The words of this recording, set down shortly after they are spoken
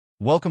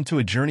Welcome to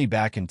a journey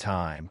back in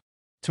time,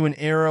 to an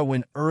era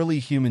when early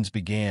humans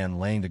began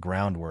laying the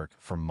groundwork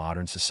for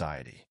modern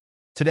society.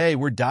 Today,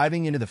 we're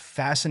diving into the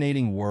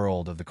fascinating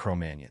world of the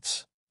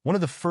Cro-Magnons, one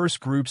of the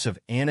first groups of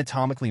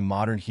anatomically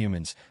modern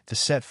humans to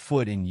set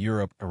foot in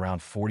Europe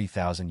around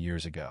 40,000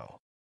 years ago.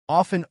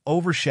 Often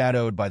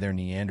overshadowed by their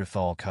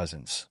Neanderthal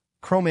cousins,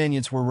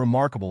 Cro-Magnons were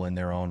remarkable in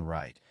their own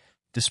right,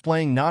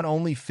 displaying not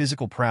only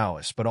physical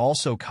prowess but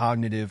also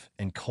cognitive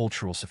and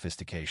cultural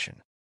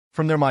sophistication.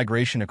 From their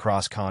migration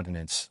across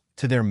continents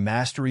to their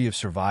mastery of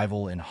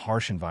survival in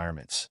harsh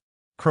environments,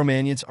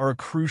 Cro-Magnons are a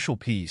crucial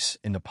piece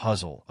in the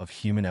puzzle of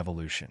human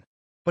evolution.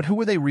 But who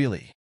were they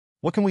really?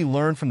 What can we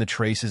learn from the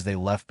traces they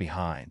left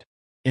behind?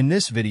 In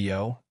this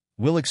video,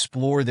 we'll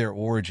explore their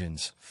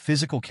origins,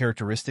 physical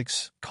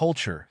characteristics,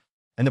 culture,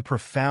 and the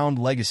profound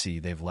legacy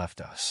they've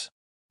left us.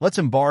 Let's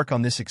embark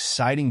on this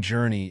exciting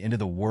journey into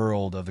the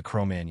world of the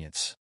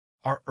Cro-Magnons,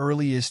 our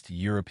earliest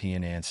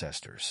European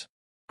ancestors.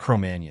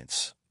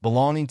 Cro-Magnons,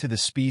 belonging to the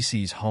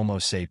species Homo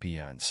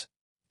sapiens,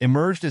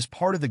 emerged as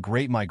part of the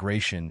Great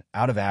Migration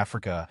out of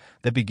Africa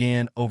that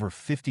began over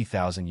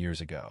 50,000 years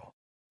ago.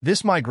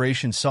 This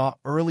migration saw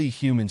early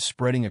humans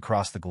spreading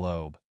across the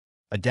globe,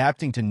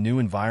 adapting to new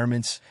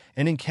environments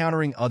and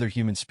encountering other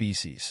human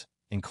species,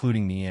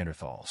 including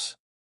Neanderthals.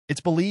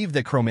 It's believed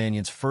that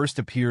Cro-Magnons first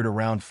appeared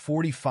around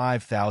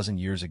 45,000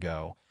 years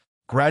ago,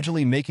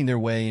 gradually making their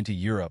way into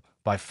Europe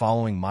by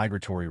following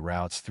migratory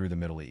routes through the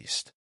Middle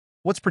East.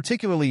 What's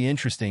particularly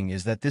interesting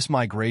is that this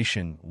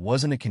migration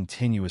wasn't a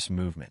continuous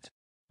movement.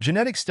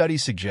 Genetic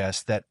studies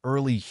suggest that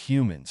early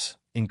humans,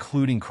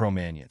 including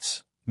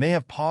Cro-Magnons, may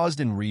have paused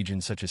in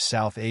regions such as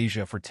South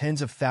Asia for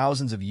tens of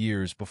thousands of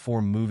years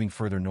before moving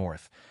further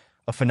north,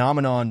 a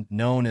phenomenon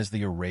known as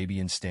the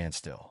Arabian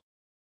standstill.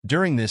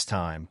 During this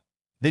time,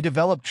 they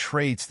developed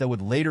traits that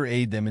would later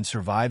aid them in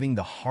surviving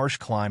the harsh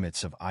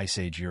climates of Ice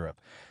Age Europe,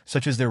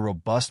 such as their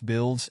robust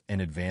builds and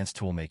advanced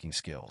tool-making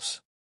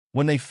skills.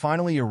 When they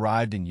finally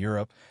arrived in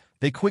Europe,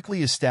 they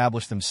quickly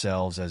established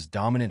themselves as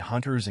dominant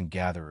hunters and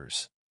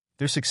gatherers,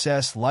 their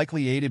success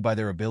likely aided by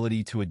their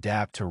ability to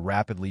adapt to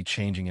rapidly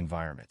changing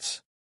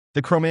environments.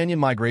 The Cro-Magnon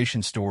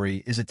migration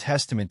story is a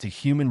testament to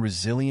human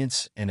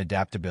resilience and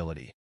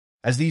adaptability,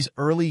 as these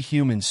early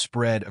humans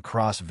spread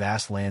across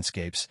vast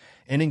landscapes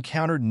and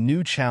encountered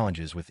new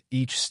challenges with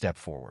each step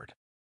forward.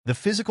 The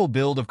physical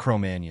build of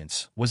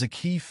Cro-Magnons was a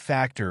key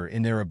factor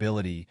in their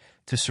ability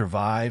to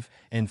survive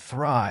and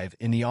thrive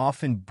in the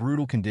often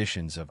brutal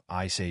conditions of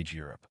Ice Age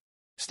Europe.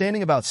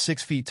 Standing about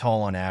 6 feet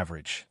tall on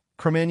average,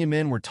 Cro-Magnon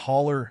men were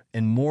taller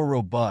and more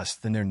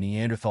robust than their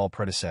Neanderthal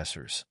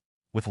predecessors,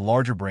 with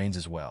larger brains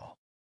as well.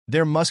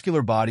 Their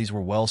muscular bodies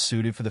were well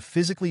suited for the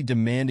physically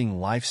demanding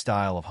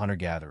lifestyle of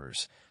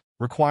hunter-gatherers,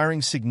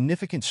 requiring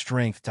significant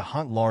strength to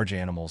hunt large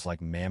animals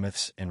like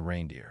mammoths and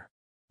reindeer.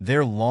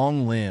 Their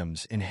long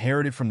limbs,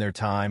 inherited from their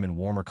time in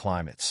warmer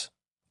climates,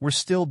 were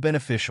still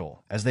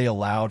beneficial as they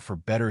allowed for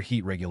better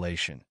heat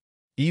regulation,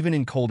 even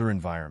in colder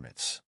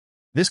environments.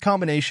 This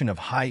combination of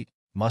height,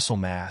 muscle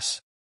mass,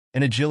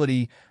 and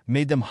agility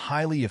made them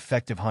highly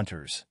effective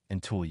hunters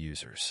and tool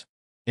users.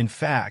 In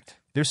fact,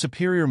 their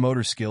superior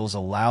motor skills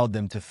allowed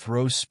them to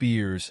throw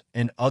spears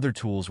and other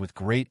tools with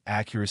great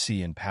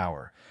accuracy and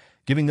power,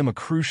 giving them a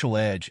crucial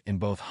edge in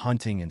both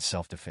hunting and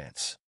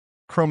self-defense.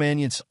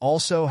 Cro-Magnons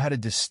also had a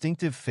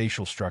distinctive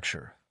facial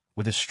structure,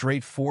 with a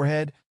straight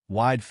forehead,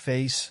 wide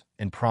face,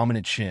 and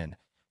prominent chin,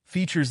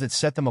 features that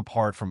set them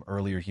apart from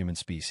earlier human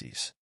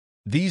species.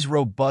 These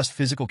robust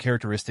physical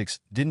characteristics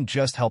didn't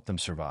just help them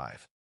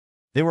survive.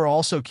 They were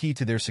also key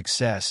to their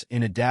success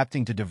in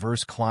adapting to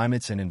diverse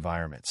climates and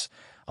environments,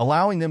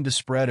 allowing them to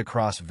spread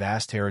across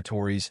vast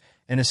territories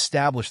and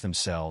establish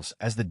themselves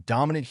as the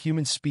dominant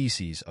human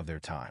species of their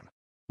time.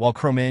 While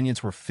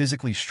Cro-Magnons were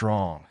physically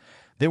strong,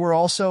 they were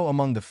also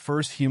among the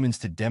first humans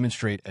to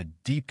demonstrate a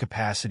deep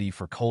capacity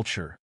for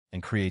culture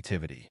and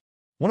creativity.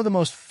 One of the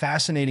most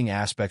fascinating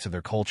aspects of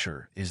their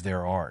culture is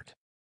their art.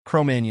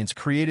 Cro-Magnons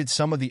created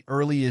some of the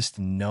earliest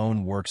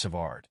known works of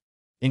art,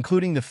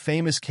 including the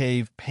famous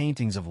cave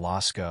paintings of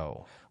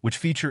Lascaux, which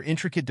feature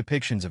intricate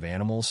depictions of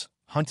animals,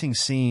 hunting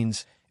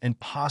scenes,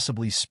 and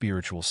possibly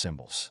spiritual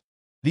symbols.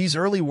 These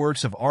early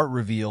works of art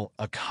reveal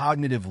a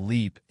cognitive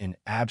leap in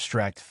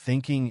abstract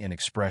thinking and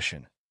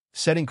expression,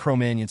 setting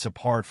Cro-Magnons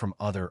apart from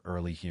other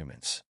early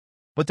humans.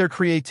 But their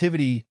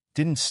creativity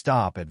didn't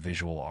stop at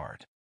visual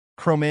art.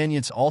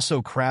 Cro-Magnons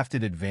also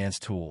crafted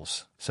advanced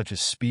tools, such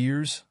as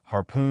spears,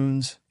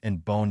 harpoons,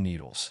 and bone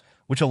needles,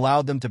 which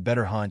allowed them to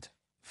better hunt,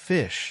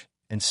 fish,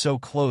 and sew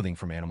clothing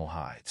from animal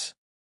hides.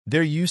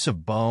 Their use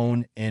of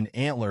bone and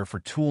antler for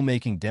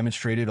tool-making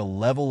demonstrated a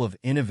level of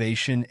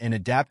innovation and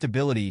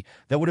adaptability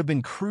that would have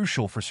been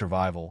crucial for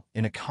survival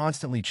in a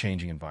constantly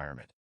changing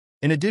environment.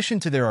 In addition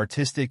to their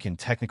artistic and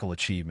technical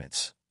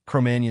achievements,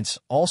 Cro-Magnons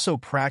also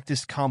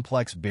practiced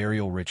complex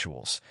burial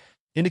rituals,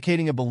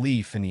 indicating a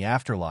belief in the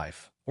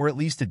afterlife, or at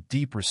least a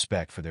deep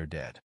respect for their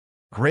dead.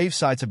 Grave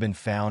sites have been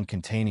found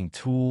containing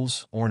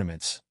tools,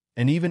 ornaments,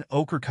 and even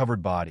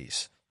ochre-covered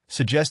bodies,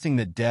 suggesting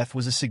that death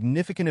was a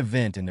significant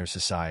event in their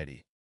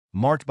society,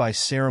 marked by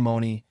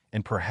ceremony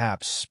and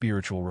perhaps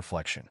spiritual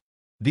reflection.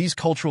 These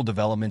cultural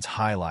developments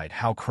highlight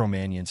how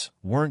Cro-Magnons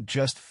weren't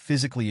just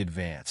physically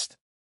advanced.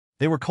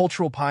 They were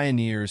cultural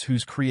pioneers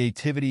whose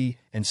creativity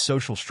and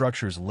social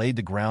structures laid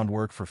the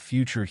groundwork for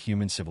future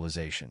human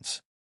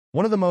civilizations.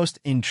 One of the most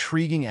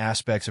intriguing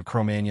aspects of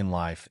Cro-Magnon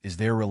life is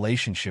their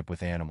relationship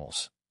with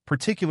animals,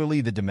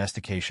 particularly the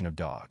domestication of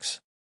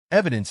dogs.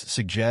 Evidence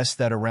suggests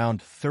that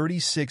around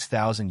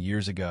 36,000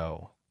 years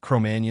ago,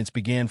 Cro-Magnons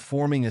began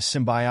forming a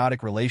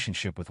symbiotic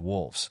relationship with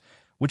wolves,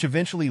 which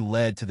eventually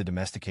led to the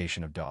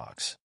domestication of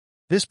dogs.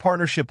 This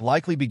partnership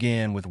likely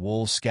began with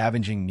wolves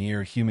scavenging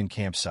near human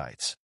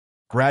campsites,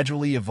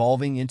 gradually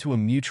evolving into a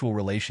mutual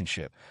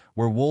relationship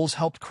where wolves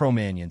helped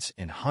Cro-Magnons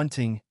in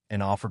hunting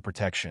and offered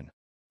protection,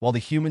 while the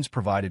humans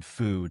provided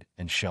food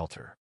and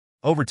shelter.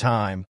 Over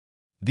time,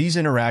 these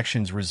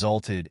interactions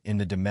resulted in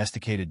the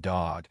domesticated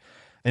dog,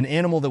 an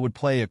animal that would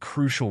play a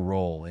crucial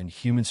role in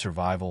human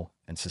survival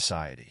and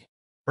society.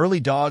 Early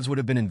dogs would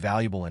have been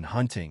invaluable in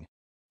hunting,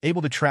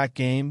 able to track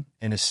game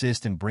and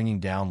assist in bringing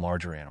down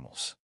larger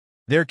animals.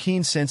 Their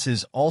keen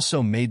senses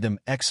also made them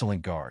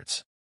excellent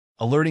guards,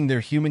 alerting their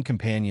human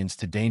companions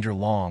to danger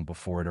long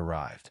before it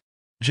arrived.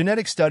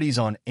 Genetic studies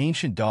on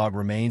ancient dog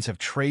remains have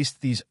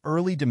traced these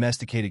early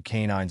domesticated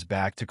canines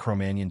back to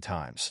Cro-Magnon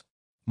times,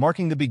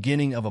 marking the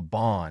beginning of a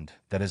bond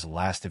that has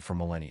lasted for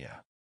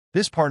millennia.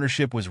 This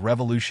partnership was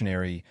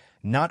revolutionary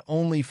not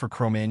only for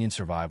Cro-Magnon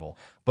survival,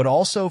 but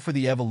also for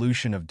the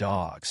evolution of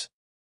dogs,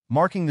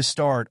 marking the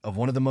start of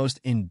one of the most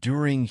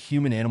enduring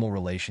human-animal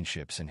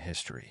relationships in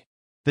history.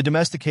 The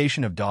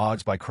domestication of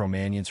dogs by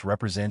Cro-Magnons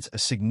represents a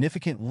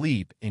significant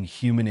leap in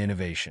human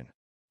innovation,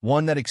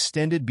 one that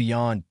extended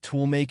beyond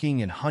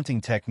tool-making and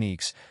hunting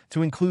techniques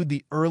to include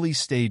the early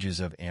stages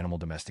of animal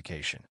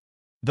domestication.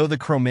 Though the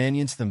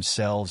Cro-Magnons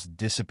themselves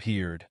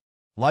disappeared,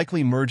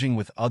 likely merging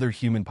with other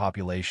human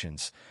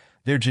populations,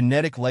 their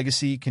genetic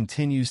legacy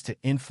continues to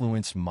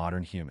influence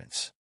modern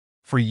humans.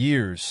 For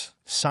years,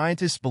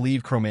 scientists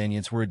believed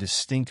Cro-Magnons were a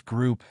distinct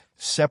group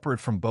separate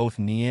from both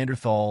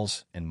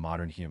Neanderthals and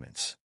modern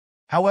humans.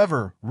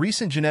 However,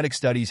 recent genetic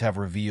studies have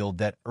revealed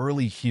that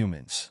early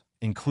humans,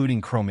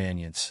 including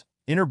Cro-Magnons,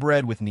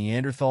 interbred with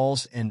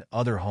Neanderthals and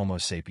other Homo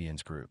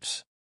sapiens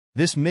groups.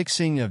 This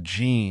mixing of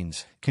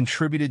genes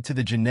contributed to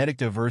the genetic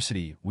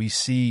diversity we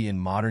see in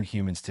modern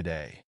humans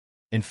today.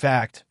 In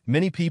fact,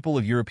 many people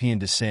of European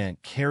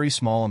descent carry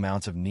small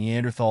amounts of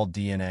Neanderthal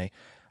DNA,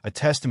 a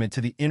testament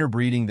to the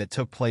interbreeding that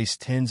took place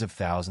tens of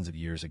thousands of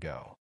years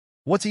ago.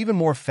 What's even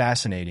more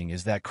fascinating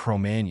is that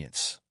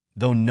Cro-Magnons,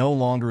 though no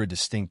longer a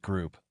distinct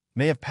group,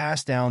 may have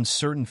passed down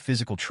certain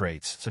physical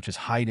traits, such as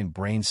height and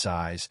brain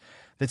size,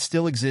 that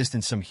still exist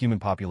in some human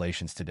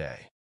populations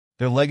today.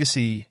 Their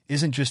legacy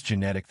isn't just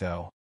genetic,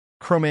 though.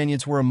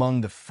 Cro-Magnons were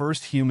among the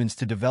first humans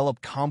to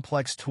develop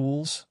complex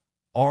tools,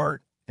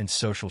 art, and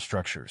social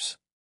structures.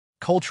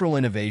 Cultural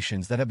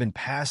innovations that have been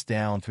passed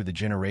down through the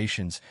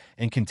generations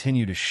and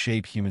continue to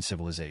shape human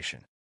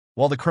civilization.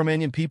 While the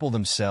Cro-Magnon people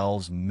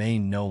themselves may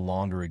no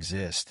longer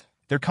exist,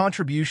 their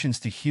contributions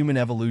to human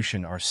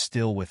evolution are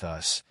still with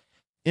us,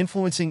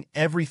 influencing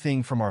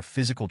everything from our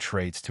physical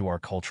traits to our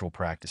cultural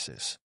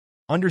practices.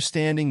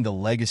 Understanding the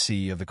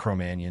legacy of the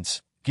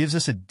Cro-Magnons gives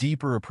us a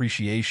deeper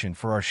appreciation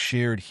for our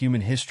shared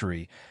human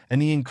history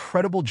and the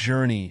incredible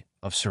journey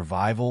of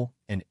survival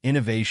and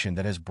innovation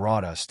that has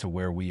brought us to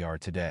where we are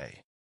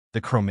today.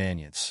 The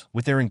Cro-Magnons,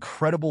 with their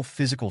incredible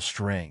physical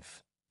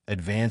strength,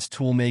 advanced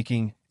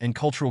tool-making, and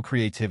cultural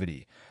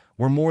creativity,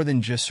 were more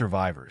than just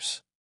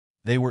survivors.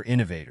 They were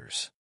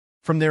innovators.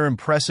 From their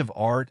impressive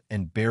art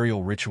and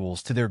burial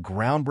rituals to their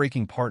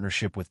groundbreaking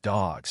partnership with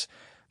dogs,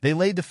 they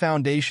laid the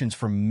foundations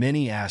for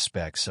many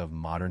aspects of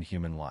modern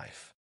human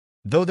life.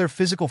 Though their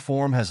physical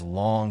form has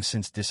long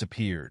since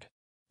disappeared,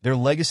 their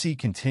legacy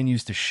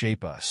continues to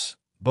shape us,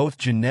 both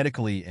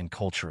genetically and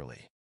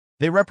culturally.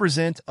 They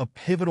represent a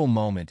pivotal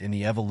moment in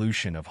the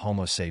evolution of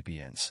Homo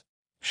sapiens,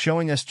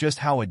 showing us just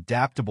how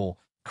adaptable,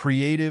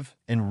 creative,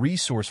 and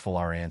resourceful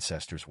our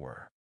ancestors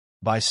were.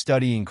 By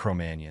studying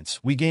Cro-Magnons,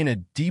 we gain a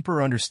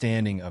deeper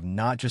understanding of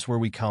not just where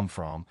we come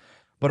from,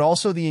 but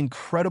also the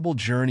incredible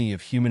journey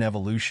of human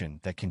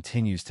evolution that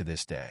continues to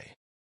this day.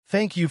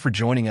 Thank you for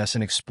joining us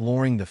in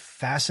exploring the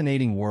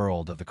fascinating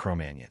world of the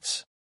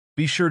Cro-Magnons.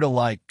 Be sure to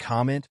like,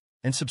 comment,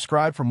 and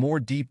subscribe for more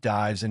deep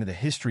dives into the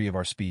history of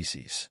our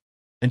species.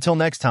 Until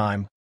next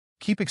time,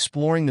 keep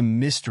exploring the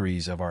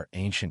mysteries of our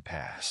ancient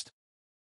past.